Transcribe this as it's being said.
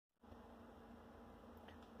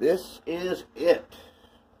This is it.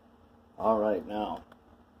 All right, now.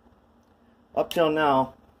 Up till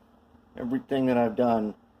now, everything that I've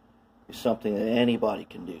done is something that anybody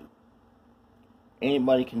can do.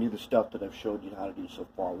 Anybody can do the stuff that I've showed you how to do so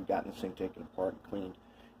far. We've gotten this thing taken apart and cleaned.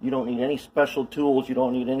 You don't need any special tools. You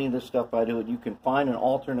don't need any of this stuff I do. You can find an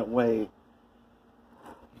alternate way.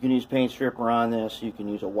 You can use paint stripper on this. You can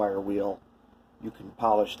use a wire wheel. You can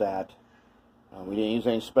polish that. We didn't use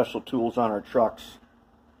any special tools on our trucks.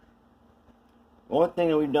 The only thing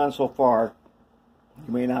that we've done so far,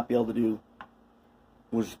 you may not be able to do,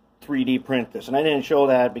 was 3D print this. And I didn't show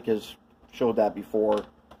that because I showed that before.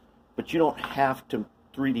 But you don't have to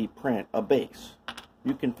 3D print a base.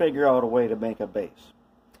 You can figure out a way to make a base.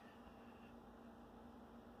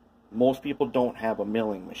 Most people don't have a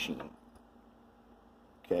milling machine.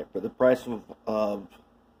 Okay, for the price of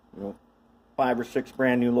 5 or 6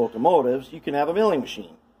 brand new locomotives, you can have a milling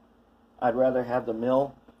machine. I'd rather have the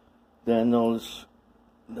mill than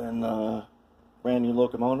brand new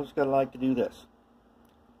locomotives. Gotta like to do this.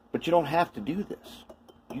 But you don't have to do this.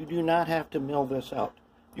 You do not have to mill this out.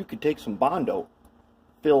 You could take some Bondo,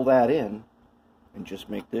 fill that in, and just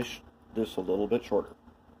make this a little bit shorter.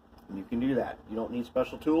 And you can do that. You don't need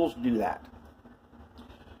special tools to do that.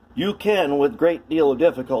 You can, with great deal of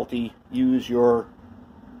difficulty, use your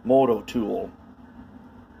Moto tool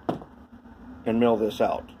and mill this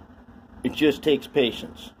out. It just takes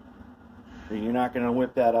patience. You're not going to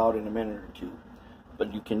whip that out in a minute or two,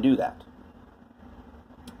 but you can do that.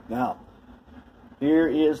 Now, here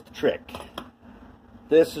is the trick.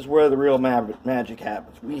 This is where the real magic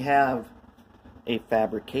happens. We have a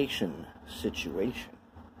fabrication situation.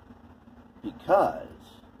 Because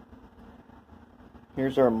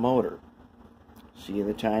here's our motor. See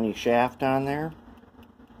the tiny shaft on there?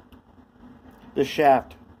 This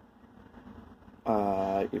shaft,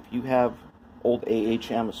 if you have old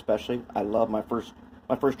AHM especially, I love my first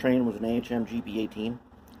train was an AHM GP18.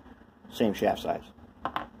 Same shaft size.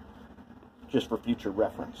 Just for future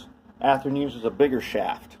reference. Athearn uses a bigger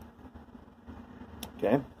shaft.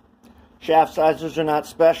 Okay? Shaft sizes are not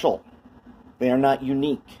special. They are not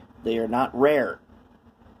unique. They are not rare.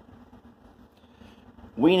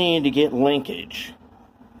 We need to get linkage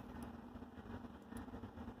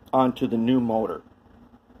onto the new motor.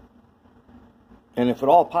 And if at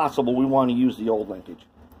all possible, we want to use the old linkage.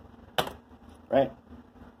 Right?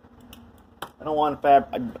 I don't want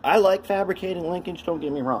to I like fabricating linkage, don't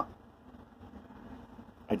get me wrong.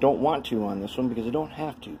 I don't want to on this one because I don't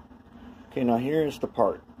have to. Okay, now here's the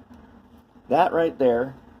part. That right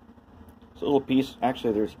there, it's a little piece.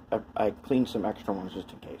 Actually, I cleaned some extra ones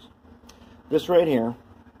just in case. This right here,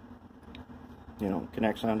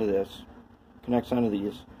 connects onto this, connects onto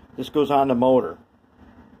these. This goes on the motor.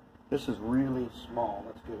 This is really small.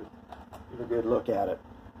 Let's get a good look at it.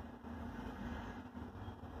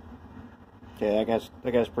 Okay,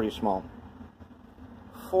 that guy's pretty small.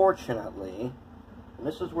 Fortunately, and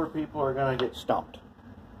this is where people are going to get stumped.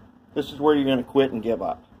 This is where you're going to quit and give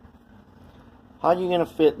up. How are you going to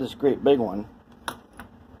fit this great big one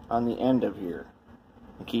on the end of here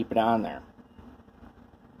and keep it on there?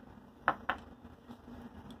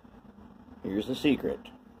 Here's the secret.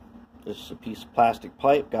 This is a piece of plastic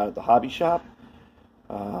pipe, got at the hobby shop.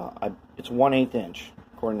 It's 1/8 inch,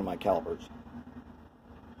 according to my calipers.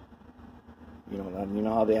 You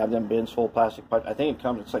know how they have them bins full of plastic pipe? I think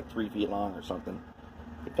it's like 3 feet long or something.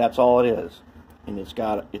 But that's all it is. And it's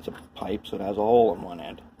a pipe, so it has a hole in one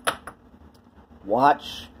end.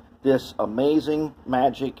 Watch this amazing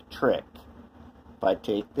magic trick. If I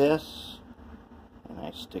take this and I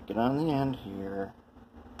stick it on the end here,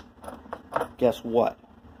 guess what?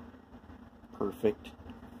 Perfect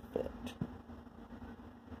fit.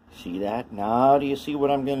 See that? Now do you see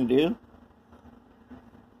what I'm going to do?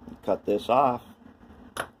 Cut this off.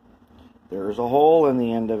 There's a hole in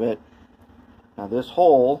the end of it. Now this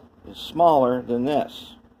hole is smaller than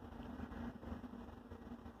this.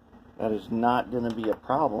 That is not going to be a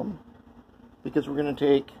problem because we're going to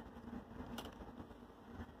take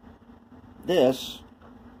this.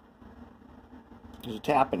 There's a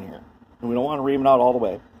tap in here, and we don't want to ream it out all the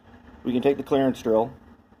way. We can take the clearance drill,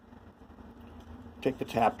 take the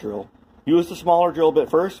tap drill, use the smaller drill bit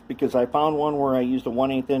first because I found one where I used a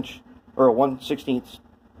 1/8 inch or a 1/16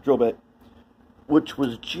 drill bit, which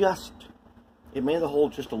was it made the hole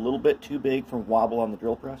just a little bit too big from wobble on the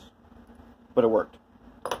drill press, but it worked.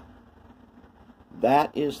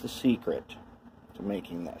 That is the secret to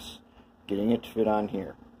making this, getting it to fit on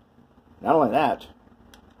here. Not only that,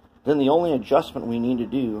 then the only adjustment we need to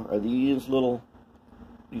do are these little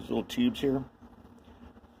tubes here.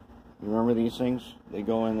 You remember these things? They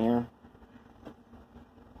go in there.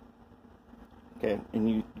 Okay, and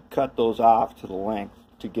you cut those off to the length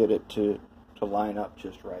to get it to line up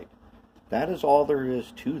just right. That is all there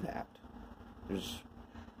is to that. There's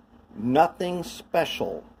nothing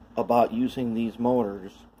special about using these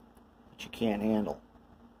motors that you can't handle.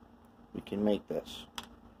 We can make this.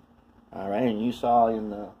 Alright, and you saw in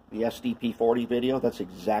the SDP40 video, that's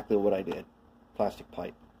exactly what I did. Plastic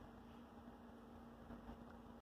pipe.